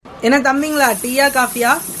என்ன தம்பிங்களா, டீயா காஃபியா?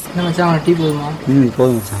 என்ன மச்சான், டீ போதுமா?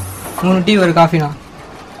 போதும் மச்சான். 3 டீ ஒரு காஃபினா.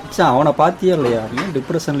 மச்சான் அவனை பார்த்தியா இல்லையா? ஏன்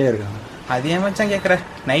டிப்ரெஷன்லேயே இருக்கான்? அது ஏன் மச்சான் கேட்குற?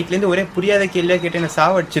 நைட்லேருந்து ஒரே புரியாத கேள்வியாக கேட்டு என்ன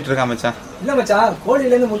சாவ அடிச்சிட்டு இருக்கான் மச்சான். இல்லை மச்சான்,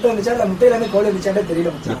 கோழிலேருந்து முட்டை வந்துச்சா இல்லை முட்டையிலேருந்து கோழி வந்துச்சாண்டே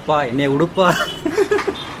தெரியல மச்சான். அப்பா என்னைய உடுப்பா.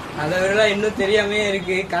 அதை விட இன்னும் தெரியாமே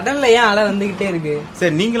இருக்கு. கடல்ல ஏன் அலை வந்துகிட்டே இருக்கு?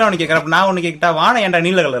 சரி நீங்களும் அவனு கேட்குறப்ப நான் ஒன்று கேட்கிட்டா, வானம் ஏன்டா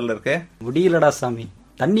நீல கலர்ல இருக்கு? முடியலடா சாமி,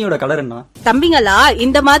 தண்ணியோட கலர் என்ன? தம்பிங்களா,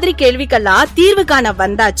 இந்த மாதிரி கேள்விக்கெல்லாம் தீர்வு காண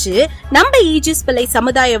வந்தாச்சு நம்ம ஈஜிஎஸ் பிள்ளை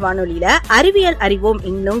சமுதாய வானொலியில அறிவியல் அறிவோம்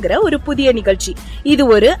இன்னுங்கிற ஒரு புதிய நிகழ்ச்சி. இது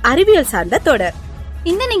ஒரு அறிவியல் சார்ந்த தொடர்.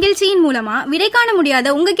 இந்த நிகழ்ச்சியின் மூலமா விடை காண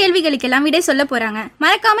முடியாத உங்க கேள்விகளுக்கெல்லாம் விடை சொல்ல போறாங்க.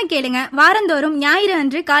 மறக்காம கேளுங்க. வாரந்தோறும் ஞாயிறு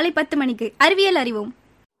அன்று காலை 10 மணிக்கு அறிவியல் அறிவோம்.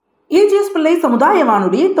 EGS பிள்ளை சமுதாய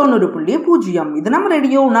வானொலி 90.0. இது நம்ம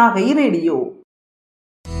ரேடியோ, நாகை ரேடியோ.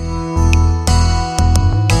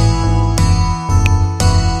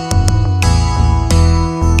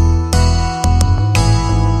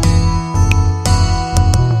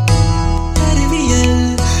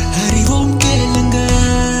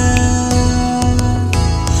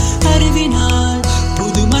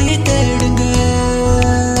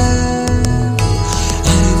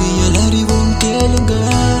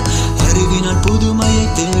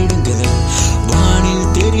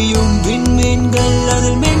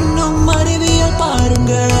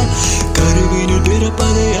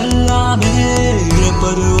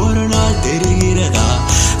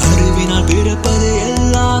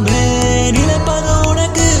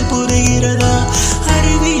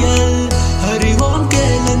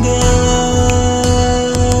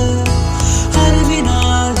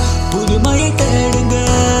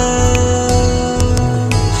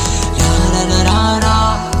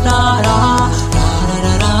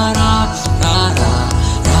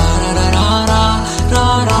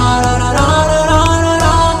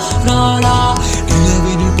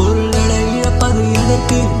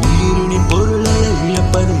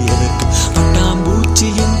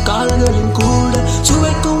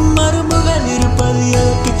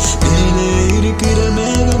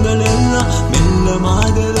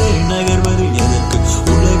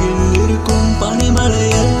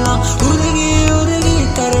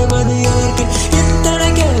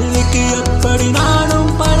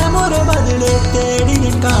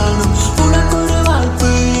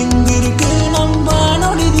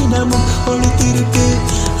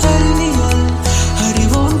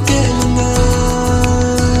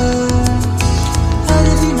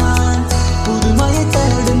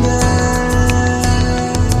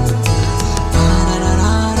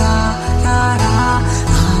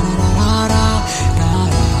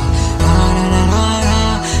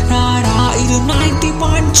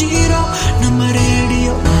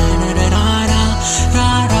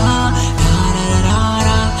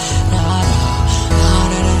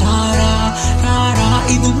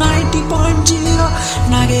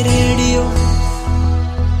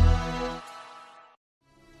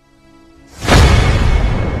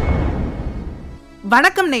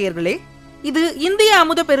 வணக்கம் நேயர்களே, இது இந்திய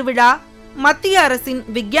அமுத பெருவிழா, மத்திய அரசின்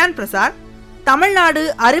விக்யான் பிரசார், தமிழ்நாடு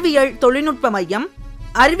அறிவியல் தொழில்நுட்ப மையம்,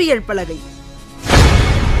 அறிவியல் பலகை.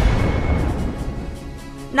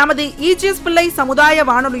 நமது EGS பிள்ளை சமுதாய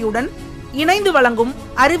வானொலியுடன் இணைந்து வழங்கும்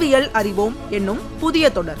அறிவியல் அறிவோம் என்னும்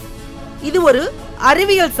புதிய தொடர். இது ஒரு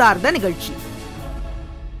அறிவியல் சார்ந்த நிகழ்ச்சி.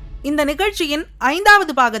 இந்த நிகழ்ச்சியின்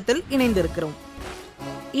 5வது பாகத்தில் இணைந்திருக்கிறோம்.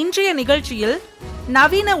 இன்றைய நிகழ்ச்சியில்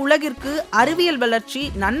நவீன உலகிற்கு அறிவியல் வளர்ச்சி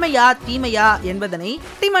நன்மையா தீமையா என்பதனை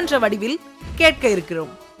பட்டிமன்ற வடிவில் கேட்க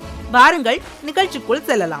இருக்கிறோம். வாருங்கள் நிகழ்ச்சிக்குள்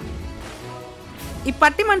செல்லலாம்.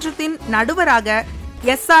 இப்பட்டிமன்றத்தின் நடுவராக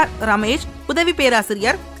SR ரமேஷ், உதவி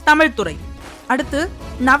பேராசிரியர், தமிழ் துறை. அடுத்து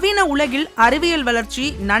நவீன உலகில் அறிவியல் வளர்ச்சி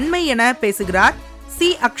நன்மை என பேசுகிறார்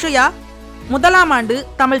C அக்ஷயா, 1ஆம் ஆண்டு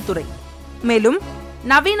தமிழ் துறை. மேலும்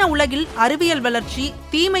நவீன உலகில் அறிவியல் வளர்ச்சி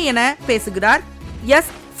தீமை என பேசுகிறார் S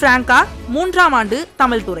பிராங்கா, 3ஆம் ஆண்டு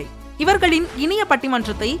தமிழ் துறை. இவர்களின் இனிய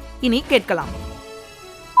பட்டிமன்றத்தை இனி கேட்கலாம்.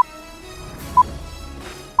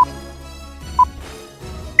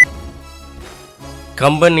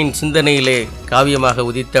 கம்பனின் சிந்தனையிலே காவியமாக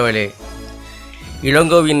உதித்தவளே,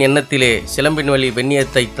 இளங்கோவின் எண்ணத்திலே சிலம்பின் வழி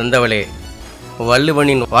வெண்ணியத்தை தந்தவளே,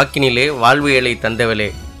 வள்ளுவனின் வாக்கினிலே வாழ்வியலை தந்தவளே,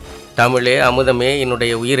 தமிழே அமுதமே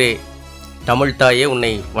என்னுடைய உயிரே, தமிழ்தாயே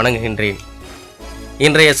உன்னை வணங்குகின்றேன்.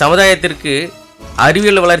 இன்றைய சமுதாயத்திற்கு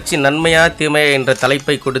அறிவியல் வளர்ச்சி நன்மையா தீமையா என்ற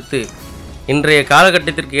தலைப்பை கொடுத்து இன்றைய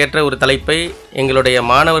காலகட்டத்திற்கு ஏற்ற ஒரு தலைப்பை எங்களுடைய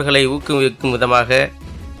மாணவர்களை ஊக்குவிக்கும் விதமாக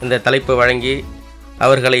இந்த தலைப்பை வழங்கி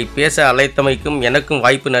அவர்களை பேச அழைத்தமைக்கும் எனக்கும்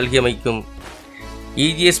வாய்ப்பு நல்கியமைக்கும்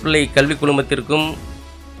EGS பிள்ளை கல்வி குழுமத்திற்கும்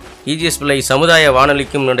EGS பிள்ளை சமுதாய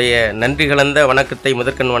வானொலிக்கும் என்னுடைய நன்றி கலந்த வணக்கத்தை,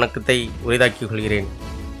 முதற்கண் வணக்கத்தை உரிதாக்கிக் கொள்கிறேன்.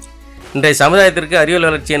 இன்றைய சமுதாயத்திற்கு அறிவியல்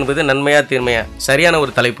வளர்ச்சி என்பது நன்மையா தீமையா? சரியான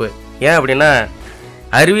ஒரு தலைப்பு. ஏன் அப்படின்னா,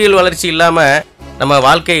 அறிவியல் வளர்ச்சி இல்லாமல் நம்ம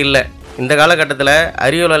வாழ்க்கை இல்லை. இந்த காலகட்டத்தில்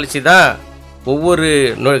அறிவியல் வளர்ச்சி தான் ஒவ்வொரு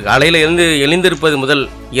அலையில் எழுந்திருப்பது முதல்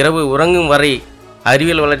இரவு உறங்கும் வரை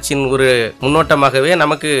அறிவியல் வளர்ச்சியின் ஒரு முன்னோட்டமாகவே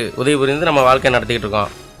நமக்கு உதவி புரிந்து நம்ம வாழ்க்கை நடத்திக்கிட்டு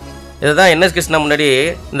இருக்கோம். இதை தான் என்எஸ் கிருஷ்ணா முன்னாடி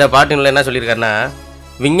இந்த பாட்டினில் என்ன சொல்லியிருக்காருன்னா,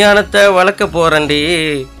 விஞ்ஞானத்தை வளர்க்க போகிறண்டி,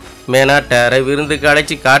 மேனாட்டார விருந்துக்கு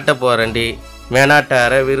அழைச்சி காட்ட போகிறண்டி,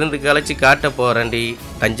 மேனாட்டார விருந்துக்கு அழைச்சி காட்ட போகிறண்டி,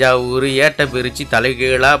 தஞ்சாவூர் ஏட்டை பிரித்து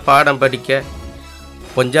தலைகீழாக பாடம் படிக்க,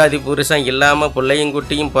 பொஞ்சாதி புருஷன் இல்லாமல் பிள்ளையும்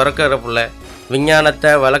குட்டியும் பிறக்கிற பிள்ளை,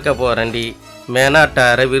 விஞ்ஞானத்தை வளர்க்க போகிறண்டி,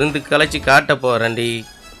 மேனாட்டார விருந்துக்கு அழைச்சி காட்ட போகிறண்டி,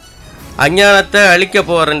 அஞ்ஞானத்தை அழிக்க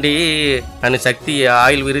போகிறண்டி, அணு சக்தியை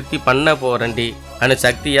ஆயுள் விருத்தி பண்ண போகிறண்டி, அணு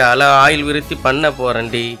சக்தியால் ஆயுள் விருத்தி பண்ண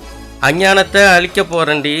போகிறண்டி, அஞ்ஞானத்தை அழிக்க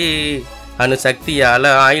போகிறண்டி, அணு சக்தியால்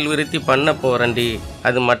ஆயுள் விருத்தி பண்ண போகிறண்டி.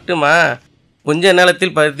 அது மட்டுமா, புஞ்ச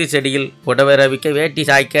நிலத்தில் பருத்தி செடியில் புடவை ரவிக்க வேட்டி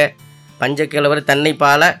சாய்க்க, பஞ்சக்கிழவர் தன்னை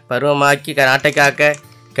பால பருவமாக்கி நாட்டை காக்க,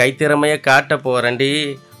 கைத்திறமையை காட்ட போகிறண்டி,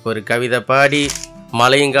 ஒரு கவிதை பாடி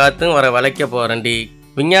மலையும் காத்தும் வர வளைக்க போகிறண்டி,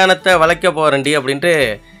 விஞ்ஞானத்தை வளைக்க போகிறண்டி அப்படின்ட்டு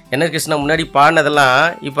என்எஸ் கிருஷ்ணா முன்னாடி பாடினதெல்லாம்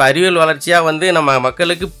இப்போ அறிவியல் வளர்ச்சியாக வந்து நம்ம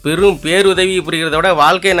மக்களுக்கு பெரும் பேருதவி புரிகிறத விட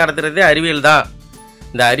வாழ்க்கையை நடத்துகிறதே அறிவியல் தான்.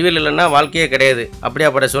 இந்த அறிவியல் இல்லைன்னா வாழ்க்கையே கிடையாது.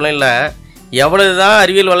 அப்படியாப்பட்ட சூழ்நிலையில் எவ்வளவு தான்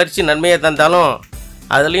அறிவியல் வளர்ச்சி நன்மையை தந்தாலும்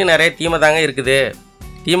அதுலேயும் நிறைய தீமை தாங்க இருக்குது.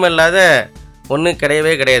 தீமை இல்லாத ஒன்றும்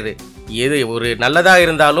கிடையவே கிடையாது. எது ஒரு நல்லதாக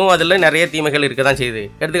இருந்தாலும் அதில் நிறைய தீமைகள் இருக்க தான் செய்யுது.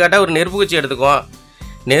 எடுத்துக்காட்டால் ஒரு நெருப்பு குச்சி எடுத்துக்குவோம்.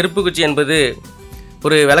 நெருப்பு குச்சி என்பது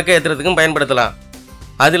ஒரு விளக்கை ஏற்றுறதுக்கும் பயன்படுத்தலாம்.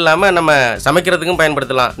 அது இல்லாமல் நம்ம சமைக்கிறதுக்கும்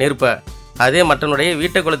பயன்படுத்தலாம் நெருப்பை. அதே மற்றனுடைய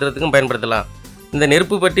வீட்டை கொளுத்துறதுக்கும் பயன்படுத்தலாம். இந்த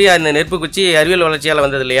நெருப்பு பற்றி அந்த நெருப்பு குச்சி அறிவியல் வளர்ச்சியால்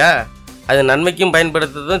வந்தது இல்லையா? அது நன்மைக்கும்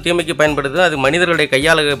பயன்படுத்துறதும் தீமைக்கும் பயன்படுத்துறதும் அது மனிதர்களுடைய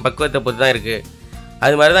கையாள பக்குவத்தை பொறுத்து தான் இருக்குது.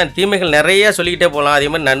 அது மாதிரி தான் தீமைகள் நிறையா சொல்லிக்கிட்டே போகலாம், அதே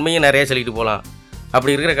மாதிரி நன்மையும் நிறையா சொல்லிக்கிட்டு போகலாம்.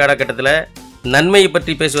 அப்படி இருக்கிற காலகட்டத்தில் நன்மையை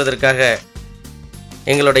பற்றி பேசுவதற்காக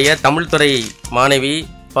எங்களுடைய தமிழ்துறை மாணவி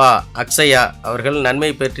பா அக்ஷயா அவர்கள்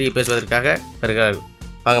நன்மை பற்றி பேசுவதற்காக வருகிறார்கள்.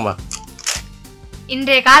 வாங்கம்மா.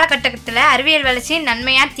 இன்றைய காலகட்டத்தில் அறிவியல் வளர்ச்சி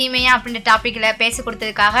நன்மையா தீமையா அப்படின்ற டாப்பிக்கில் பேச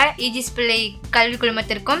கொடுத்ததுக்காக EGS பிள்ளை கல்வி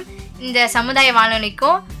குழுமத்திற்கும் இந்த சமுதாய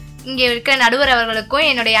வானொலிக்கும் இங்கே இருக்கிற நடுவர் அவர்களுக்கும்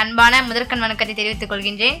என்னுடைய அன்பான முதற்கண் வணக்கத்தை தெரிவித்துக்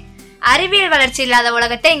கொள்கின்றேன். அறிவியல் வளர்ச்சி இல்லாத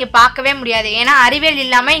உலகத்தை இங்கே பார்க்கவே முடியாது. ஏன்னா அறிவியல்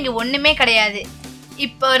இல்லாமல் இங்கே ஒன்றுமே கிடையாது.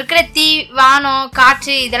 இப்போ இருக்கிற தீ, வானம்,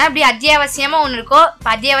 காற்று இதெல்லாம் இப்படி அத்தியாவசியமாக ஒன்று இருக்கோ,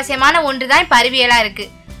 இப்போ அத்தியாவசியமான ஒன்று தான் இப்போ அறிவியலாக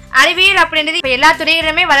இருக்குது. அறிவியல் அப்படின்றது இப்போ எல்லா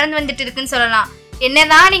துறைகளிலுமே வளர்ந்து வந்துட்டு இருக்குன்னு சொல்லலாம்.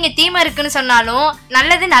 என்னதான் நீங்கள் தீமை இருக்குன்னு சொன்னாலும்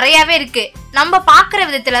நல்லது நிறையாவே இருக்குது. நம்ம பார்க்குற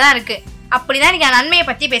விதத்தில் தான் இருக்குது. அப்படி தான் நீங்கள் நன்மையை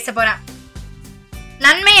பற்றி பேச போகிறேன்.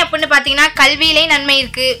 நன்மை அப்படின்னு பார்த்தீங்கன்னா கல்வியிலையும் நன்மை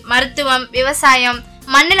இருக்குது, மருத்துவம், விவசாயம்,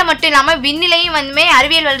 மண்ணில் மட்டும் இல்லாமல் விண்ணிலையும் வந்துமே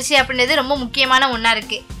அறிவியல் வளர்ச்சி அப்படின்றது ரொம்ப முக்கியமான ஒன்றா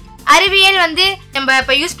இருக்குது. அறிவியல் வந்து நம்ம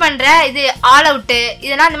இப்போ யூஸ் பண்ணுற இது ஆல் அவுட்டு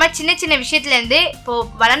இதெல்லாம் இந்த மாதிரி சின்ன சின்ன விஷயத்துலேருந்து இப்போது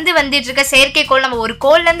வளர்ந்து வந்துட்டு இருக்க செயற்கைக்கோள், நம்ம ஒரு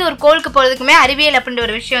கோள்லேருந்து ஒரு கோளுக்கு போகிறதுக்குமே அறிவியல் அப்படின்ற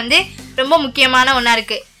ஒரு விஷயம் வந்து ரொம்ப முக்கியமான ஒன்றா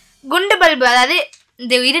இருக்குது. குண்டு பல்பு, அதாவது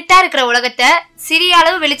இந்த இருட்டாக இருக்கிற உலகத்தை சிறிய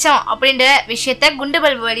அளவு வெளிச்சம் அப்படின்ற விஷயத்த குண்டு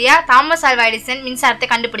பல்பு வழியாக தாமஸ் ஆல்வா எடிசன் மின்சாரத்தை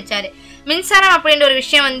கண்டுபிடிச்சாரு. மின்சாரம் அப்படின்ற ஒரு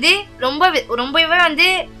விஷயம் வந்து ரொம்பவே வந்து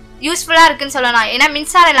யூஸ்ஃபுல்லாக இருக்குன்னு சொல்லலாம். ஏன்னா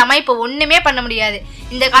மின்சாரம் இல்லாமல் இப்போ ஒன்றுமே பண்ண முடியாது.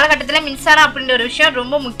 இந்த காலகட்டத்தில் மின்சாரம் அப்படின்ற ஒரு விஷயம்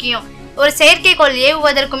ரொம்ப முக்கியம். ஒரு செயற்கைக்கோள்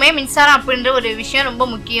ஏவுவதற்குமே மின்சாரம் அப்படின்ற ஒரு விஷயம் ரொம்ப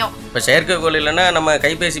முக்கியம். இப்போ செயற்கைக்கோள் இல்லைன்னா நம்ம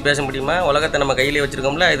கைபேசி பேச முடியுமா? உலகத்தை நம்ம கையிலே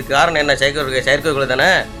வச்சிருக்கோம்ல, இதுக்கு காரணம் என்ன? செயற்கைக்கோள்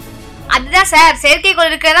தானே. அதுதான் சார், செயற்கைக்கோள்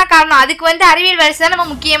இருக்கிறதா காரணம். அதுக்கு வந்து அறிவியல் வளர்ச்சி தான் நம்ம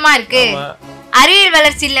முக்கியமா இருக்கு. அறிவியல்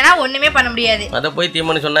வளர்ச்சி இல்லைன்னா ஒண்ணுமே பண்ண முடியாது. அதை போய்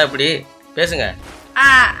தீமன்னு சொன்னா எப்படி? பேசுங்க.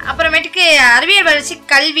 அப்புறமேட்டுக்கு அறிவியல் வளர்ச்சி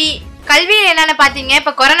கல்வியில் என்னென்ன பார்த்தீங்க,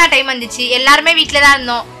 இப்போ கொரோனா டைம் வந்துச்சு, எல்லாருமே வீட்டில் தான்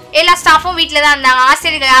இருந்தோம், எல்லா ஸ்டாஃபும் வீட்டில் தான் இருந்தாங்க.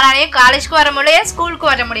 ஆசிரியர்கள் யாராலையும் காலேஜுக்கு வர முடியல, ஸ்கூலுக்கு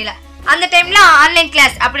வர முடியல. அந்த டைம்ல ஆன்லைன்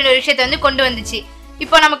கிளாஸ் அப்படின்ற ஒரு விஷயத்தை வந்து கொண்டு வந்துச்சு.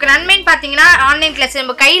 இப்போ நமக்கு நன்மைன்னு பார்த்தீங்கன்னா ஆன்லைன் கிளாஸ்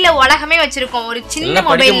நம்ம கையில உலகமே வச்சிருக்கோம் ஒரு சின்ன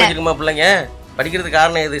மொபைல்ல. பிள்ளைங்க படிக்கிறதுக்கு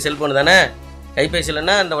காரணம் எது? செல்போன் தானே. கைபேசி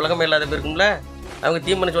இல்லைன்னா அந்த உலகமே இல்லாத போயிருக்கும்ல. அவங்க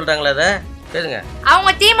தீமன்னு சொல்றாங்களா? அதை பேசுங்க.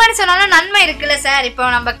 அவங்க தீமன்னு சொன்னாலும் நன்மை இருக்குல்ல சார். இப்போ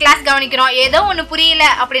நம்ம கிளாஸ் கவனிக்கிறோம், ஏதோ ஒன்று புரியல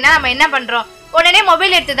அப்படின்னா நம்ம என்ன பண்றோம், உடனே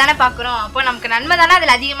மொபைல் எடுத்து தானே பார்க்குறோம். அப்போ நமக்கு நன்மை தானே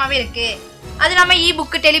அதில் அதிகமாகவே இருக்கு. அது இல்லாமல்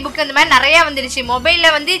இ-புக்கு, டெலிபுக்கு அந்த மாதிரி நிறையா வந்துருச்சு.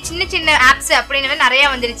 மொபைலில் வந்து சின்ன சின்ன ஆப்ஸ் அப்படின்னு நிறையா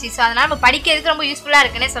வந்துருச்சு. ஸோ அதனால் நம்ம படிக்கிறதுக்கு ரொம்ப யூஸ்ஃபுல்லாக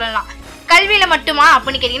இருக்குன்னே சொல்லலாம். கல்வியில் மட்டுமா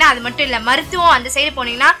அப்படின்னு கேட்டிங்கன்னா அது மட்டும் இல்லை, மருத்துவம் அந்த சைடு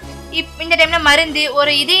போனீங்கன்னா இந்த டைமில் மருந்து,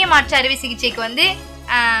 ஒரு இதய மாற்று அறுவை சிகிச்சைக்கு வந்து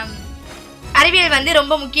அறிவியல் வந்து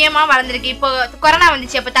ரொம்ப முக்கியமாக வளர்ந்துருக்கு. இப்போ கொரோனா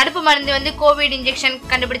வந்துச்சு, அப்போ தடுப்பு மருந்து வந்து கோவிட் இன்ஜெக்ஷன்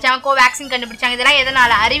கண்டுபிடிச்சாங்க, கோவேக்சின் கண்டுபிடிச்சாங்க. இதெல்லாம்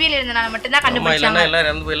எதனால? அறிவியல் இருந்தனால மட்டும்தான் கண்டுபிடிச்சாங்க.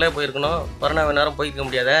 எல்லாரும் போயிருக்கணும், கொரோனா நேரம் போயிருக்க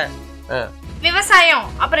முடியாத. விவசாயம்,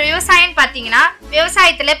 அப்புறம் விவசாயம் பார்த்தீங்கன்னா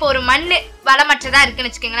விவசாயத்தில் இப்போ ஒரு மண் வளமற்றதாக இருக்குன்னு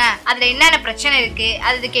வச்சுக்கோங்களேன். அதில் என்னென்ன பிரச்சனை இருக்குது,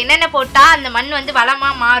 அதுக்கு என்னென்ன போட்டால் அந்த மண் வந்து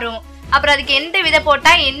வளமாக மாறும், அப்புறம் அதுக்கு எந்த விதை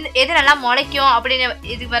போட்டா எது நல்லா முளைக்கும் அப்படின்னு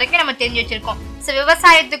இது வரைக்கும் நம்ம தெரிஞ்சு வச்சிருக்கோம். ஸோ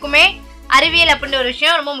விவசாயத்துக்குமே அறிவியல் அப்படின்ற ஒரு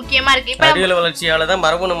விஷயம் ரொம்ப முக்கியமா இருக்கு. இப்ப அறிவியல் வளர்ச்சியால தான்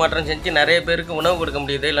மரபணு மாற்றம் செஞ்சு நிறைய பேருக்கு உணவு கொடுக்க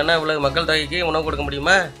முடியுது. இல்லைன்னா இவ்வளவு மக்கள் தொகைக்கு உணவு கொடுக்க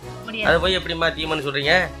முடியுமா? அதை போய் எப்படிமா தீமைன்னு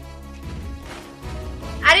சொல்றீங்க?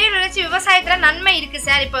 அறிவியல் வளர்ச்சி விவசாயத்துல நன்மை இருக்கு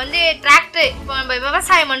சார். இப்போ வந்து டிராக்டர், இப்போ நம்ம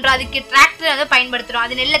விவசாயம் பண்றோம், அதுக்கு டிராக்டர் வந்து பயன்படுத்துறோம்.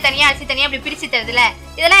 அது நெல்லை தனியா அரிசி தனியா அப்படி பிரிச்சு தருதுல.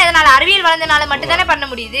 இதெல்லாம் எதனால? அறிவியல் வளர்ந்தனால மட்டும் தானே பண்ண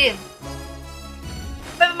முடியுது.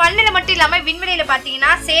 இப்போ மண்ணில் மட்டும் இல்லாம விண்வெளியில பாத்தீங்கன்னா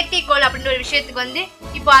செயற்கைக்கோள் அப்படின்ற ஒரு விஷயத்துக்கு வந்து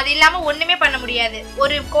இப்போ அது இல்லாம ஒண்ணுமே பண்ண முடியாது.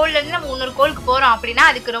 ஒரு கோள்ல இருந்து நம்ம இன்னொரு கோளுக்கு போறோம் அப்படின்னா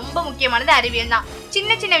அதுக்கு ரொம்ப முக்கியமானது அறிவியல் தான்.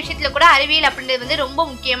 சின்ன சின்ன விஷயத்துல கூட அறிவியல் அப்படின்றது வந்து ரொம்ப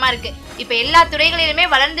முக்கியமா இருக்கு. இப்ப எல்லா துறைகளிலுமே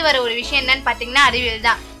வளர்ந்து வர ஒரு விஷயம் என்னன்னு பாத்தீங்கன்னா அறிவியல்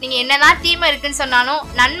தான். நீங்க என்னதான் தீமை இருக்குன்னு சொன்னாலும்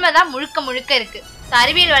நன்மை தான் முழுக்க முழுக்க இருக்கு.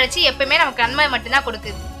 அறிவியல் வளர்ச்சி எப்பவுமே நமக்கு நன்மை மட்டும்தான்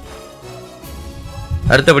கொடுக்குது.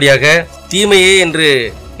 அடுத்தபடியாக தீமையே என்று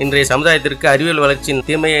இன்றைய சமுதாயத்திற்கு அறிவியல் வளர்ச்சியின்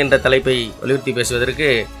தீமையே என்ற தலைப்பை வலியுறுத்தி பேசுவதற்கு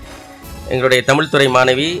எங்களுடைய தமிழ்துறை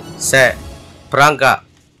மாணவி பிராங்கா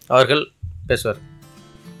அவர்கள் பேசுவார்.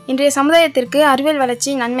 இன்றைய சமுதாயத்திற்கு அறிவியல்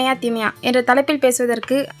வளர்ச்சி நன்மையா தீமையா என்ற தலைப்பில்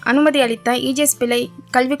பேசுவதற்கு அனுமதி அளித்த EGS பிள்ளை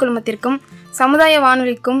கல்வி குழுமத்திற்கும் சமுதாய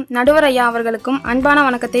வானொலிக்கும் நடுவர் ஐயா அவர்களுக்கும் அன்பான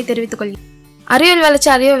வணக்கத்தை தெரிவித்துக் கொள்கிறேன். அறிவியல்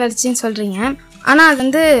வளர்ச்சின்னு சொல்கிறீங்க, ஆனால் அது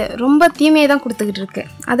வந்து ரொம்ப தீமையை தான் கொடுத்துக்கிட்டு இருக்கு.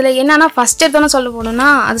 அதில் என்னன்னா ஃபஸ்ட் எடுத்தோன்னு சொல்ல போனோம்னா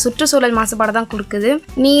அது சுற்றுச்சூழல் மாசுபாடு தான் கொடுக்குது.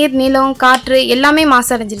 நீர், நிலம், காற்று எல்லாமே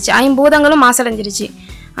மாசடைஞ்சிருச்சு. 5 பூதங்களும் மாசடைஞ்சிருச்சு.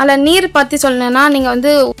 அதில் நீர் பற்றி சொல்லணும்னா நீங்கள்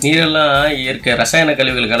வந்து நீரெல்லாம் இயற்கை ரசாயன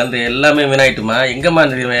கழிவுகள் கலந்து எல்லாமே வீணாயிட்டுமா? எங்கம்மா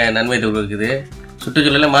நன்மை இருக்குது?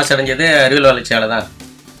 சுற்றுச்சூழலில் மாசடைஞ்சது அறிவியல் வளர்ச்சியால் தான்.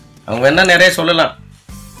 அவங்க என்ன நிறைய சொல்லலாம்,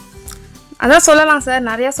 அதான் சொல்லலாம் சார்,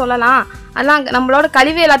 நிறையா சொல்லலாம். அதெல்லாம் நம்மளோட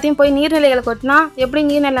கழிவு எல்லாத்தையும் போய் நீர்நிலைகளை கொட்டினா எப்படி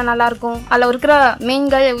நீர்நிலை நல்லாயிருக்கும்? அதில் இருக்கிற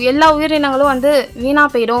மீன்கள் எல்லா உயிரினங்களும் வந்து வீணாக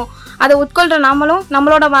போயிடும். அதை உட்கொள்கிற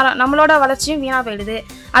நம்மளோட வளர்ச்சியும் வீணாக போயிடுது.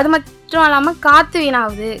 அது மட்டும் இல்லாமல் காற்று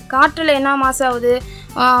வீணாகுது. காற்றில் என்ன மாசாகுது?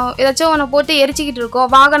 ஏதாச்சும் ஒன்று போட்டு எரிச்சிக்கிட்டு இருக்கோம்.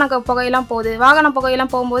 வாகன புகையெல்லாம் போகுது. வாகன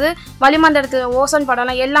புகையெல்லாம் போகும்போது வளிமண்டலத்தில் ஓசோன்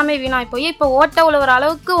படம்லாம் எல்லாமே வீணாகி போய் இப்போ ஓட்ட உழுவுற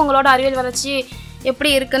அளவுக்கு உங்களோட அறிவியல் வளர்ச்சி எப்படி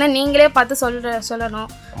இருக்குன்னு நீங்களே பார்த்து சொல்லணும்.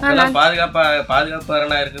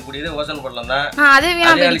 அது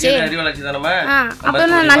வீணா போயிடுச்சு.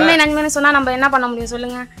 அப்புறம் நன்மைன்னு சொன்னா நம்ம என்ன பண்ண முடியும்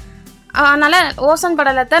சொல்லுங்க? அதனால ஓசோன்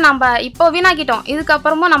படலத்தை நம்ம இப்போ வீணாக்கிட்டோம்.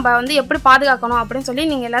 இதுக்கப்புறமும் நம்ம வந்து எப்படி பாதுகாக்கணும் அப்படின்னு சொல்லி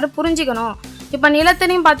நீங்க எல்லாரும் புரிஞ்சுக்கணும். இப்போ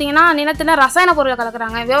நிலத்திலையும் பார்த்தீங்கன்னா நிலத்துல ரசாயன பொருளை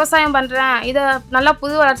கலக்குறாங்க. விவசாயம் பண்ணுறேன், இதை நல்லா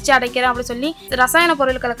புது வளர்ச்சி அடைக்கிறேன் அப்படின்னு சொல்லி ரசாயன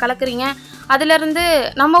பொருட்களை கலக்குறீங்க. அதுலேருந்து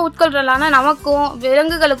நம்ம உட்கொள்றதுலான நமக்கும்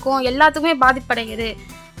விலங்குகளுக்கும் எல்லாத்துக்குமே பாதிப்படைகிறது.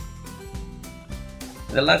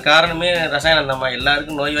 இதெல்லாம் காரணமே ரசாயனம் தான்.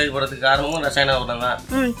 எல்லாருக்கும் நோய்வாய் போகிறதுக்கு காரணமும் ரசாயன உரம் தான்.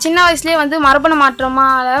 சின்ன வயசுலேயே வந்து மரபணு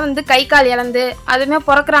மாற்றமால வந்து கை கால் இழந்து அதுமே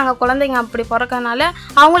பிறக்கிறாங்க குழந்தைங்க. அப்படி பிறக்கறனால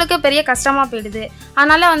அவங்களுக்கு பெரிய கஷ்டமாக போயிடுது.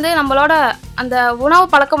 அதனால வந்து நம்மளோட அந்த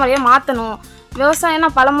உணவு பழக்க முறையை மாற்றணும். விவசாயம்னா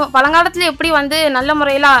பழங்காலத்துல எப்படி வந்து நல்ல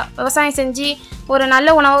முறையில் விவசாயம் செஞ்சு ஒரு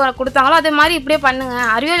நல்ல உணவு கொடுத்தாங்களோ அதே மாதிரி இப்படியே பண்ணுங்க.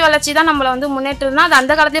 அறிவியல் வளர்ச்சி தான் நம்மளை வந்து முன்னேற்றம்னா அது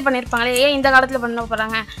அந்த காலத்துலேயே பண்ணியிருப்பாங்களே, ஏன் இந்த காலத்தில் பண்ண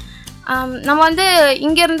போகிறாங்க? நம்ம வந்து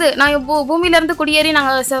இங்கேருந்து நாங்கள் பூமியிலேருந்து குடியேறி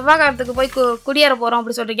நாங்கள் செவ்வாய்க்கிரகத்துக்கு போய் குடியேற போகிறோம்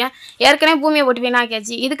அப்படி சொல்கிறீங்க. ஏற்கனவே பூமியை போட்டு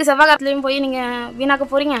வீணாக்கியாச்சு. இதுக்கு செவ்வாய்க்கிரகத்துலேயும் போய் நீங்கள் வீணாக்க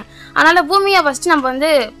போகிறீங்க. அதனால் பூமியை ஃபஸ்ட்டு நம்ம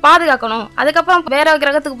வந்து பாதுகாக்கணும். அதுக்கப்புறம் வேறு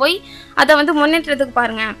கிரகத்துக்கு போய் அதை வந்து முன்னேற்றத்துக்கு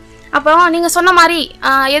பாருங்கள். அப்புறம் நீங்கள் சொன்ன மாதிரி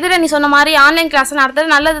நீ சொன்ன மாதிரி ஆன்லைன் கிளாஸ்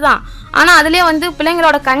நடத்துறது நல்லது தான். ஆனால் அதுலேயே வந்து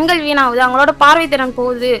பிள்ளைங்களோட கண்கள் வீணாகுது, அவங்களோட பார்வை திறன்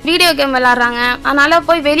போகுது, வீடியோ கேம் விளாட்றாங்க.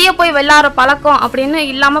 அதனால் வெளியே போய் விளாட்ற பழக்கம் அப்படின்னு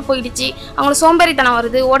இல்லாமல் போயிடுச்சு. அவங்களுக்கு சோம்பேறித்தனம்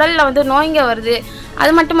வருது, உடலில் வந்து நோய்ங்க வருது.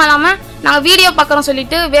 அது மட்டும் இல்லாமல் நாங்கள் வீடியோ பார்க்குறோம்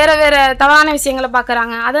சொல்லிட்டு வேறு தவறான விஷயங்களை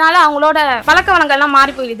பார்க்குறாங்க. அதனால அவங்களோட பழக்க வழக்கங்கள்லாம்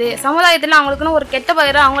மாறி போயிடுது. சமுதாயத்தில் அவங்களுக்குன்னு ஒரு கெட்ட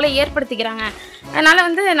பெயரை அவங்களே ஏற்படுத்திக்கிறாங்க. அதனால்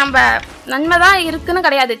வந்து நம்ம நன்மை தான் இருக்குன்னு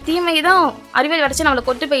கிடையாது, தீமை தான் அறிவியல் வளர்ச்சி நம்மளை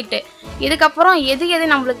கொண்டு போயிட்டு இதுக்கப்புறம் எது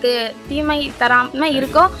நம்மளுக்கு தீமை தராமல்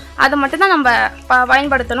இருக்கோ அதை மட்டும்தான் நம்ம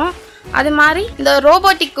பயன்படுத்தணும். அது மாதிரி இந்த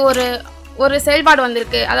ரோபோட்டிக் ஒரு செயல்பாடு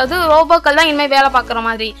வந்திருக்கு. அதாவது ரோபோக்கள் தான் இனிமேல் வேலை பார்க்குற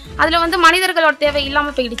மாதிரி. அதில் வந்து மனிதர்களோட தேவை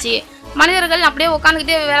இல்லாமல் போயிடுச்சு. மனிதர்கள் அப்படியே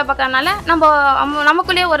உட்காந்துக்கிட்டே வேலை பார்க்கறதுனால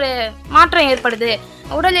நமக்குள்ளேயே ஒரு மாற்றம் ஏற்படுது.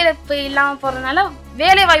 உடல் இழப்பு இல்லாமல் போகிறதுனால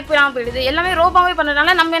வேலை வாய்ப்பு இல்லாமல் போயிடுது. எல்லாமே ரோபாவே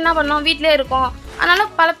பண்ணுறதுனால நம்ம என்ன பண்ணோம், வீட்டிலே இருக்கோம். அதனால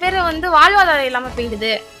பல பேர் வந்து வாழ்வாதாரம் இல்லாமல்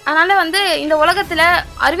போயிடுது. அதனால வந்து இந்த உலகத்தில்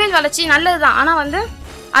அறிவியல் வளர்ச்சி நல்லது தான், ஆனால் வந்து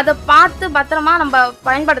அதை பார்த்து பத்திரமா நம்ம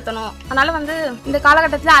பயன்படுத்தணும். அதனால வந்து இந்த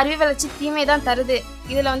காலகட்டத்தில் அறிவியல் வளர்ச்சி தீமை தான் தருது.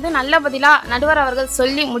 இதில் வந்து நல்ல பதிலாக நடுவர் அவர்கள்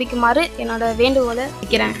சொல்லி முடிக்குமாறு என்னோட வேண்டுகோளை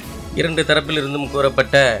வைக்கிறேன். 2 தரப்பிலிருந்தும்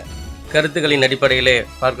கூறப்பட்ட கருத்துக்களின் அடிப்படையிலே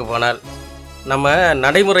பார்க்க போனால் நம்ம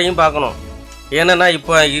நடைமுறையும் பார்க்கணும். ஏன்னா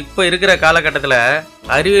இப்போ இருக்கிற காலகட்டத்தில்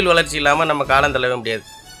அறிவியல் வளர்ச்சி இல்லாமல் நம்ம காலம் தள்ளவே முடியாது.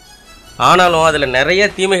 ஆனாலும் அதில் நிறைய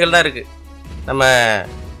தீமைகள் தான் இருக்குது. நம்ம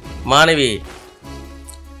மாணவி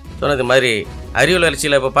சொன்னது மாதிரி அறிவியல்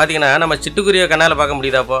வளர்ச்சியில் இப்போ பார்த்தீங்கன்னா நம்ம சிட்டுக்குருவியை கண்ணால் பார்க்க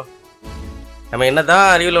முடியுதா? நம்ம என்ன தான்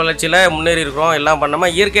அறிவியல் வளர்ச்சியில் முன்னேறி இருக்கிறோம், எல்லாம் பண்ணோமா,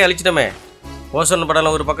 இயற்கையை அழிச்சிட்டோமே. ஓசோன்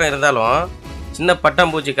படலம் ஒரு பக்கம் இருந்தாலும் சின்ன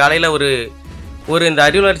பட்டாம்பூச்சி காலையில் ஒரு இந்த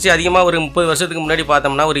அறிவியல் வளர்ச்சி அதிகமாக ஒரு 30 வருஷத்துக்கு முன்னாடி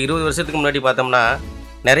பார்த்தோம்னா, ஒரு 20 வருஷத்துக்கு முன்னாடி பார்த்தோம்னா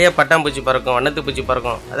நிறைய பட்டாம்பூச்சி பறக்கும், வண்ணத்து பூச்சி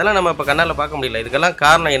பறக்கும். அதெல்லாம் நம்ம இப்போ கண்ணால் பார்க்க முடியல. இதுக்கெல்லாம்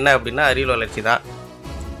காரணம் என்ன அப்படின்னா அறிவியல் வளர்ச்சி தான்.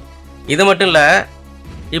 இது மட்டும் இல்லை,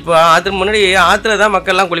 இப்போ அதுக்கு முன்னாடி ஆற்றுல தான்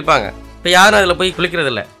மக்கள்லாம் குளிப்பாங்க. இப்போ யாரும் அதில் போய்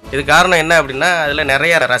குளிக்கிறதில்ல. இது காரணம் என்ன அப்படின்னா அதில்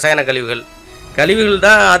நிறைய ரசாயன கழிவுகள்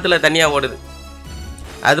தான் ஆற்றுல தண்ணியாக ஓடுது.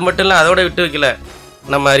 அது மட்டும் இல்லை, அதோட விட்டு வைக்கல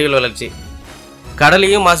நம்ம அறிவியல் வளர்ச்சி.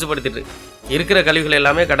 கடலையும் மாசுபடுத்திட்டு இருக்கிற கழிவுகள்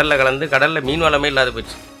எல்லாமே கடலில் கலந்து கடலில் மீன் வளமே இல்லாத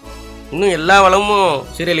போச்சு. இன்னும் எல்லா வளமும்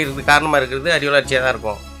சீரழிகிறதுக்கு காரணமாக இருக்கிறது அறிவியல் வளர்ச்சியாக தான்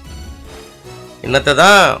இருக்கும். இன்னத்தை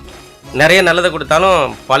தான் நிறைய நல்லதை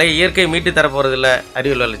கொடுத்தாலும் பழைய இயற்கை மீட்டு தரப்போகிறதில்ல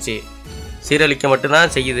அறிவியல் வளர்ச்சி, சீரழிக்க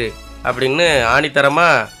மட்டும்தான் செய்யுது அப்படின்னு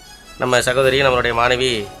ஆணித்தரமாக நம்ம சகோதரி நம்மளுடைய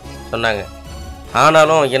மாணவி சொன்னாங்க.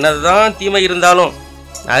 ஆனாலும் என்னது தான் தீமை இருந்தாலும்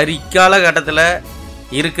இக்கால கட்டத்தில்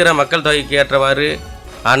இருக்கிற மக்கள் தொகைக்கு ஏற்றவாறு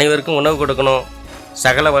அனைவருக்கும் உணவு கொடுக்கணும்,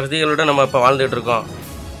 சகல வசதிகளோடு நம்ம இப்போ வாழ்ந்துகிட்டு இருக்கோம்.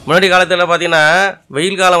 முன்னாடி காலத்தில் பார்த்திங்கன்னா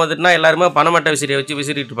வெயில் காலம் வந்துட்டுனா எல்லாருமே பனைமட்டை விசிறியை வச்சு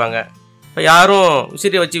விசிறிட்டு இருப்பாங்க. இப்போ யாரும்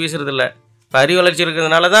விசிறியை வச்சு வீசுறதில்ல. இப்போ அறிவு வளர்ச்சி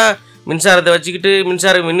இருக்கிறதுனால தான் மின்சாரத்தை வச்சுக்கிட்டு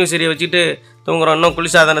மின் விசிறியை வச்சுக்கிட்டு தூங்குறோம். இன்னும்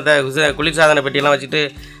குளிர்சாதன பெட்டியெல்லாம் வச்சுட்டு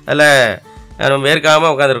அதில்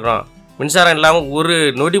வேர்க்காமல் உட்காந்துருக்குறோம். மின்சாரம் இல்லாமல் ஒரு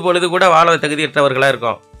நொடி பொழுது கூட வாழ தகுதியற்றவர்களாக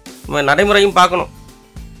இருக்கோம். நம்ம நடைமுறையும் பார்க்கணும்.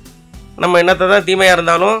 நம்ம என்னத்தை தான் தீமையாக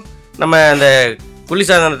இருந்தாலும் நம்ம அந்த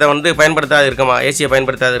குளிர்சாதனத்தை பயன்படுத்தாது இருக்கமா, ஏசியை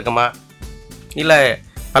பயன்படுத்தாது இருக்கமா, இல்லை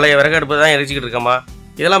பழைய விறகு அடுப்பு தான் எரிச்சிக்கிட்டு இருக்கமா,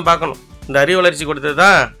 இதெல்லாம் பார்க்கணும். இந்த அறிவு வளர்ச்சி கொடுத்தது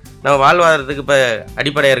தான் நம்ம வாழ்வாதாரத்துக்கு இப்போ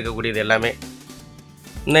அடிப்படையாக இருக்கக்கூடியது எல்லாமே.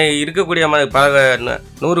 இன்னும் இருக்கக்கூடிய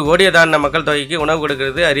 100 கோடியை தாண்டின மக்கள் தொகைக்கு உணவு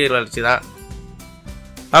கொடுக்கறது அறிவியல் வளர்ச்சி தான்.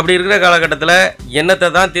 அப்படி இருக்கிற காலகட்டத்தில் என்னத்தை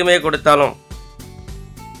தான் தீமையை கொடுத்தாலும்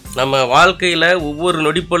நம்ம வாழ்க்கையில் ஒவ்வொரு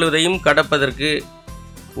நொடிப்பொழுதையும் கடப்பதற்கு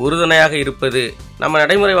உறுதுணையாக இருப்பது நம்ம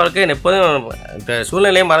நடைமுறை வாழ்க்கை. எப்போதும் இந்த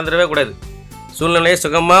சூழ்நிலையை மறந்துடவே கூடாது. சூழ்நிலையை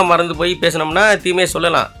சுகமாக மறந்து போய் பேசினோம்னா தீமையை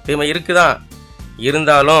சொல்லலாம், தீமை இருக்குதான்.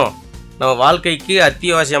 இருந்தாலும் நம்ம வாழ்க்கைக்கு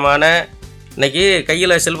அத்தியாவசியமான இன்றைக்கி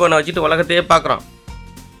கையில் செல்ஃபோனை வச்சுட்டு உலகத்தையே பார்க்குறோம்.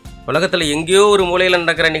 உலகத்தில் எங்கேயோ ஒரு மூலையில்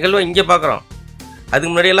நடக்கிற நிகழ்வை இங்கே பார்க்குறோம்.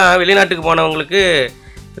 அதுக்கு முன்னாடியெல்லாம் வெளிநாட்டுக்கு போனவங்களுக்கு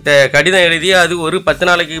கடிதம் எழுதி அது ஒரு 10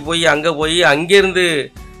 நாளைக்கு போய் அங்கே போய் அங்கேருந்து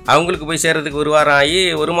அவங்களுக்கு போய் சேர்கிறதுக்கு 1 வாரம் ஆகி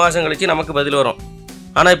 1 மாதம் கழித்து நமக்கு பதில் வரும்.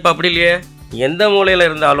 ஆனால் இப்போ அப்படி இல்லையே. எந்த மூலையில்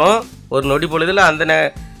இருந்தாலும் ஒரு நொடி பொழுதில் அந்த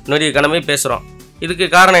நொடி கணமே பேசுகிறோம். இதுக்கு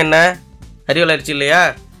காரணம் என்ன? அறிவு வளர்ச்சி இல்லையா?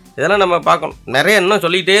 இதெல்லாம் நம்ம பார்க்கணும். நிறைய இன்னும்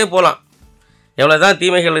சொல்லிகிட்டே போகலாம். எவ்வளோ தான்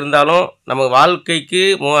தீமைகள் இருந்தாலும் நம்ம வாழ்க்கைக்கு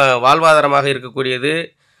வாழ்வாதாரமாக இருக்கக்கூடியது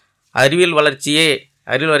அறிவியல் வளர்ச்சியே.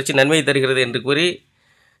 அறிவியல் வளர்ச்சி நன்மை தருகிறது என்று கூறி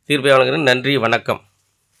தீர்ப்பை வழங்குகிறேன். நன்றி, வணக்கம்.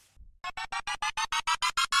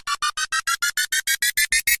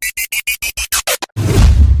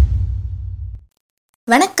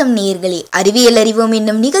 வணக்கம் நேயர்களே, அறிவியல் அறிவோம்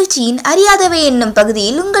என்னும் நிகழ்ச்சியின் அறியாதவை என்னும்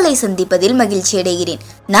பகுதியில் உங்களை சந்திப்பதில் மகிழ்ச்சி அடைகிறேன்.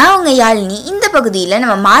 நான் உங்க யாழினி. இந்த பகுதியில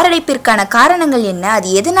நம்ம மாரடைப்பிற்கான காரணங்கள் என்ன, அது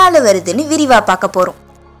எதனால வருதுன்னு விரிவா பார்க்க போறோம்.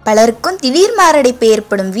 பலருக்கும் திடீர் மாரடைப்பு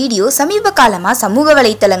ஏற்படும் வீடியோ சமீப காலமா சமூக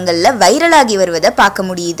வலைத்தளங்கள்ல வைரலாகி வருவதை பார்க்க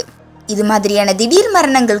முடியுது. இது மாதிரியான திடீர்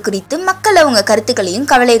மரணங்கள் குறித்து மக்கள் அவங்க கருத்துக்களையும்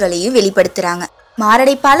கவலைகளையும் வெளிப்படுத்துறாங்க.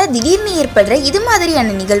 மாரடைப்பால திடீர்னு ஏற்படுற இது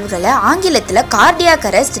மாதிரியான நிகழ்வுகளை ஆங்கிலத்துல கார்டியாக்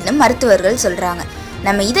அரெஸ்ட்னு மருத்துவர்கள் சொல்றாங்க.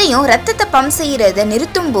 நம்ம இதயம் ரத்தத்தை பம்ப் செய்யறத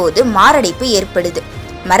நிறுத்தும் போது மாரடைப்பு ஏற்படுது.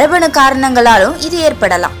 மரபணு காரணங்களாலும் இது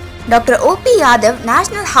ஏற்படலாம். Doctor OP Yadav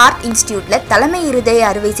national heart இன்ஸ்டிடியூட்ல தலைமை இருதய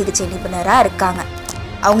அறுவை சிகிச்சை நிபுணரா இருக்காங்க.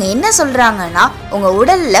 அவங்க என்ன சொல்றாங்கன்னா, உங்க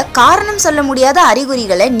உடல்ல காரணம் சொல்ல முடியாத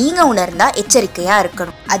அறிகுறிகளை நீங்க உணர்ந்தா எச்சரிக்கையா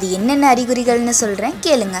இருக்கணும். அது என்னென்ன அறிகுறிகள்னு சொல்றேன்,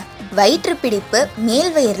 கேளுங்க. வயிற்று பிடிப்பு,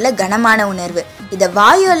 மேல் வயிறுல கனமான உணர்வு, இத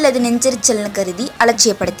வாயு அல்லது நெஞ்செரிச்சல்னு கருதி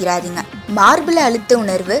அலட்சியப்படுத்திடாதீங்க. மார்புல அழுத்த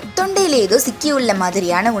உணர்வு, தொண்டையில ஏதோ சிக்கியுள்ள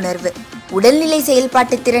மாதிரியான உணர்வு, உடல்நிலை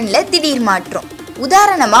செயல்பாட்டு திறன்ல திடீர் மாற்றம்.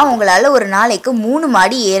 உதாரணமா, உங்களால ஒரு நாளைக்கு 3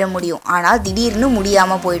 மாடி ஏற முடியும், ஆனால் திடீர்னு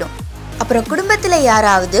முடியாம போயிடும். அப்புறம் குடும்பத்துல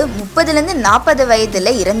யாராவது 30லேருந்து 40 வயதுல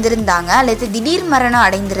இறந்திருந்தாங்க அல்லது திடீர் மரணம்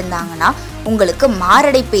அடைந்திருந்தாங்கன்னா உங்களுக்கு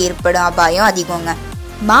மாரடைப்பு ஏற்படும் அபாயம் அதிகங்க.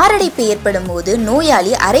 மாரடைப்பு ஏற்படும் போது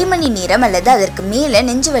நோயாளி அரை மணி நேரம் அல்லது அதற்கு மேல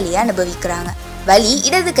நெஞ்சு வலியை அனுபவிக்கிறாங்க. வலி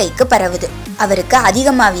இடது கைக்கு பரவுது, அவருக்கு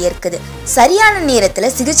அதிகமா வியர்க்குது. சரியான நேரத்துல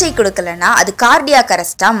சிகிச்சை கொடுக்கலன்னா அது கார்டியாக்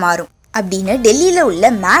அரெஸ்டா மாறும் அப்படின்னு டெல்லியில உள்ள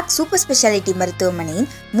மேக்ஸ் சூப்பர் ஸ்பெஷாலிட்டி மருத்துவமனையின்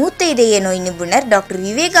மூத்த இதய நோய் நிபுணர் டாக்டர்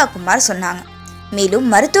விவேகா குமார் சொன்னாங்க. மேலும்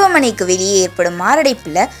மருத்துவமனைக்கு வெளியே ஏற்படும்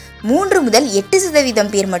மாரடைப்புல 3 முதல் 8%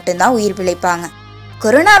 பேர் மட்டும்தான் உயிர் பிழைப்பாங்க.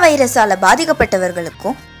 கொரோனா வைரஸால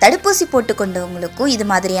பாதிக்கப்பட்டவர்களுக்கும் தடுப்பூசி போட்டு கொண்டவங்களுக்கும் இது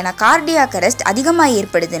மாதிரியான கார்டியாக் அரெஸ்ட் அதிகமாக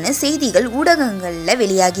ஏற்படுதுன்னு செய்திகள் ஊடகங்கள்ல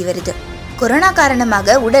வெளியாகி வருது. கொரோனா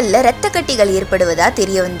காரணமாக உடல்ல இரத்த கட்டிகள் ஏற்படுவதா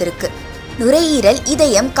தெரிய வந்திருக்கு. நுரையீரல்,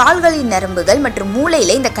 இதயம், கால்களின் நரம்புகள் மற்றும்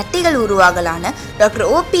மூளையில இந்த கட்டிகள் உருவாகலான டாக்டர்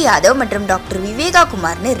OP யாதவ் மற்றும் டாக்டர் விவேகா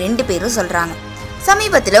குமார்னு 2 பேரும் சொல்றாங்க.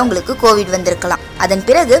 சமீபத்துல உங்களுக்கு கோவிட் வந்திருக்கலாம், அதன்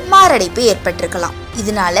பிறகு மாரடைப்பு ஏற்பட்டிருக்கலாம்.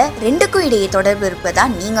 இதனால 2க்கும் இடையே தொடர்பு இருப்பதா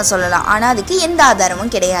நீங்க சொல்லலாம், ஆனா அதுக்கு எந்த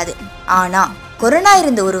ஆதாரமும் கிடையாது. ஆனா கொரோனா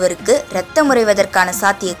இருந்த ஒருவருக்கு ரத்தம் உறைவதற்கான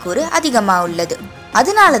சாத்தியக்கூறு அதிகமா உள்ளது.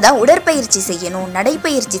 அதனாலதான் உடற்பயிற்சி செய்யணும்,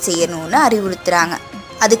 நடைப்பயிற்சி செய்யணும்னு அறிவுறுத்துறாங்க.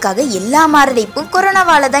 அதுக்காக எல்லா மாரடைப்பும்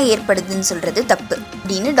கொரோனாவால தான் ஏற்படுதுன்னு சொல்றது தப்பு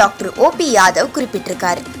அப்படின்னு டாக்டர் OP யாதவ்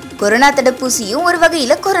குறிப்பிட்டிருக்காரு. கொரோனா தடுப்பூசியும் ஒரு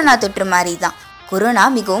வகையில கொரோனா தொற்று மாதிரி தான். கொரோனா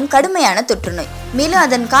மிகவும் கடுமையான தொற்று நோய், மேலும்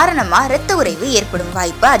அதன் காரணமா இரத்த உறைவு ஏற்படும்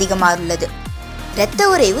வாய்ப்பு அதிகமா உள்ளது. இரத்த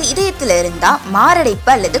உறைவு இதயத்துல இருந்தா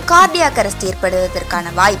மாரடைப்பு அல்லது கார்டியாக் அரெஸ்ட்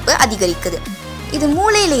ஏற்படுவதற்கான வாய்ப்பு அதிகரிக்குது. இது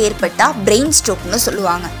மூளையில ஏற்பட்டா பிரெயின் ஸ்ட்ரோக்னு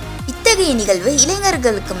சொல்லுவாங்க. இத்தகைய நிகழ்வு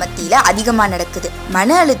இளைஞர்களுக்கு மத்தியில அதிகமா நடக்குது. மன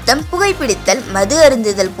அழுத்தம், புகைப்பிடித்தல், மது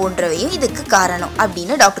அருந்துதல் போன்றவையும் இதுக்கு காரணம்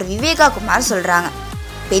அப்படின்னு டாக்டர் விவேகா குமார் சொல்றாங்க.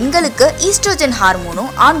 பெண்களுக்கு ஈஸ்ட்ரோஜன்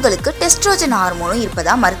ஹார்மோனும் ஆண்களுக்கு டெஸ்ட்ரோஜன் ஹார்மோனும்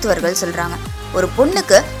இருப்பதா மருத்துவர்கள் சொல்றாங்க. ஒரு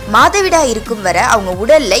பொண்ணுக்கு மாதவிடா இருக்கும் வரை அவங்க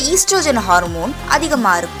உடல்ல ஈஸ்ட்ரோஜன் ஹார்மோன்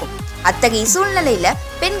அதிகமா இருக்கும். அத்தகைய சூழ்நிலையில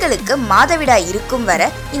பெண்களுக்கு மாதவிடாய் இருக்கும் வரை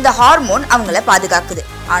இந்த ஹார்மோன் அவங்கள பாதுகாக்குது.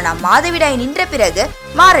 ஆனா மாதவிடாய் நின்ற பிறகு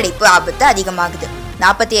மாரடைப்பு ஆபத்து அதிகமாகுது.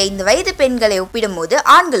 45 வயது பெண்களை ஒப்பிடும் போது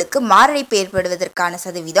ஆண்களுக்கு மாரடைப்பு ஏற்படுவதற்கான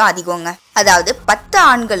சதவீதம் அதிகங்க. அதாவது 10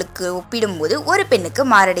 ஆண்களுக்கு ஒப்பிடும் போது ஒரு பெண்ணுக்கு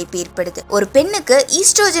மாரடைப்பு ஏற்படுது. ஒரு பெண்ணுக்கு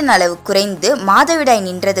ஈஸ்ட்ரோஜன் அளவு குறைந்து மாதவிடாய்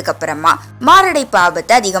நின்றதுக்கு அப்புறமா மாரடைப்பு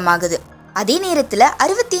ஆபத்து அதிகமாகுது. அதே நேரத்துல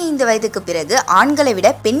 65 வயதுக்கு பிறகு ஆண்களை விட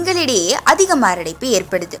பெண்களிடையே அதிக மாரடைப்பு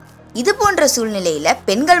ஏற்படுது. இது போன்ற சூழ்நிலையில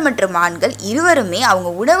பெண்கள் மற்றும் ஆண்கள் இருவருமே அவங்க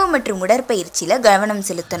உணவு மற்றும் உடற்பயிற்சியில கவனம்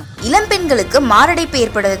செலுத்தணும். இளம் பெண்களுக்கு மாரடைப்பு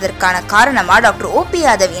ஏற்படுவதற்கான காரணமா டாக்டர் OP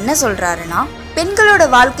யாதவ் என்ன சொல்றாருன்னா, பெண்களோட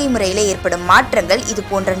வாழ்க்கை முறையில ஏற்படும் மாற்றங்கள் இது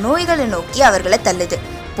போன்ற நோய்களை நோக்கி அவர்களை தள்ளுது.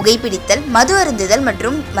 புகைப்பிடித்தல், மது அருந்துதல்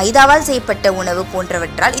மற்றும் மைதாவால் செய்யப்பட்ட உணவு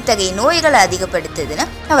போன்றவற்றால் இத்தகைய நோய்களை அதிகப்படுத்துதுன்னு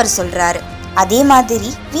அவர் சொல்றாரு. அதே மாதிரி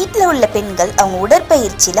வீட்டுல உள்ள பெண்கள் அவங்க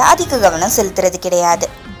உடற்பயிற்சியில அதிக கவனம் செலுத்துறது கிடையாது.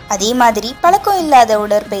 அதே மாதிரி பழக்கம் இல்லாத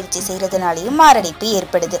உடற்பயிற்சி செய்யறதுனாலையும் மாரடைப்பு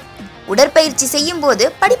ஏற்படுது. உடற்பயிற்சி செய்யும் போது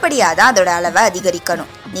படிப்படியாதான் அதோட அளவை அதிகரிக்கணும்.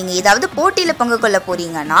 நீங்க ஏதாவது போட்டியில பங்கு கொள்ள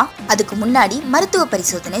போறீங்கன்னா அதுக்கு முன்னாடி மருத்துவ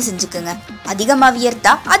பரிசோதனை செஞ்சுக்குங்க. அதிகமா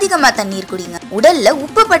வியர்த்தா அதிகமா தண்ணீர் குடிங்க. உடல்ல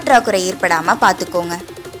உப்பு பற்றாக்குறை ஏற்படாம பாத்துக்கோங்க.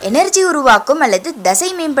 எனர்ஜி உருவாக்கும் அல்லது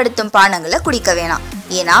தசை மேம்படுத்தும் பானங்களை குடிக்க வேணாம்.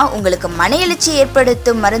 ஏன்னா உங்களுக்கு மன எழுச்சி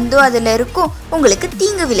ஏற்படுத்தும் மருந்தும் அதுல இருக்கும், உங்களுக்கு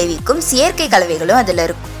தீங்கு விளைவிக்கும் செயற்கை கலவைகளும் அதுல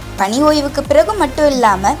இருக்கும். பனி ஓய்வுக்கு பிறகு மட்டும்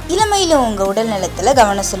இல்லாம இளமையிலும் உங்க உடல் நலத்துல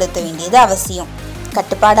கவனம் செலுத்த வேண்டியது அவசியம்.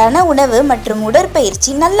 கட்டுப்பாடான உணவு மற்றும்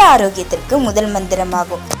உடற்பயிற்சி நல்ல ஆரோக்கியத்திற்கு முதல்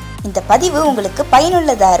மந்திரமாகும். இந்த பதிவு உங்களுக்கு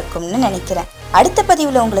பயனுள்ளதா இருக்கும்னு நினைக்கிறேன். அடுத்த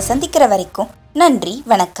பதிவுல உங்களை சந்திக்கிற வரைக்கும் நன்றி,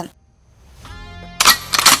 வணக்கம்.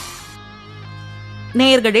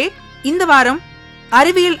 நேயர்களே, இந்த வாரம்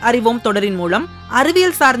அறிவியல் அறிவோம் தொடரின் மூலம்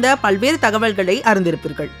அறிவியல் சார்ந்த பல்வேறு தகவல்களை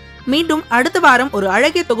அறிந்திருப்பீர்கள். மீண்டும் அடுத்த வாரம் ஒரு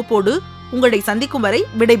அழகிய தொகுப்போடு உங்களை சந்திக்கும் வரை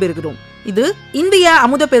விடைபெறுகிறோம். இது இந்திய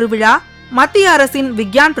அமுத பெருவிழா, மத்திய அரசின்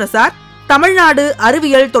விக்யான் பிரசார், தமிழ்நாடு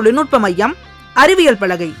அறிவியல் தொழில்நுட்ப மையம், அறிவியல்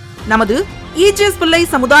பலகை, நமது EGS பிள்ளை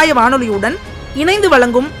சமுதாய வானொலியுடன் இணைந்து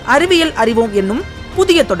வழங்கும் அறிவியல் அறிவோம் என்னும்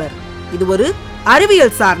புதிய தொடர். இது ஒரு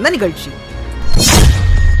அறிவியல் சார்ந்த நிகழ்ச்சி.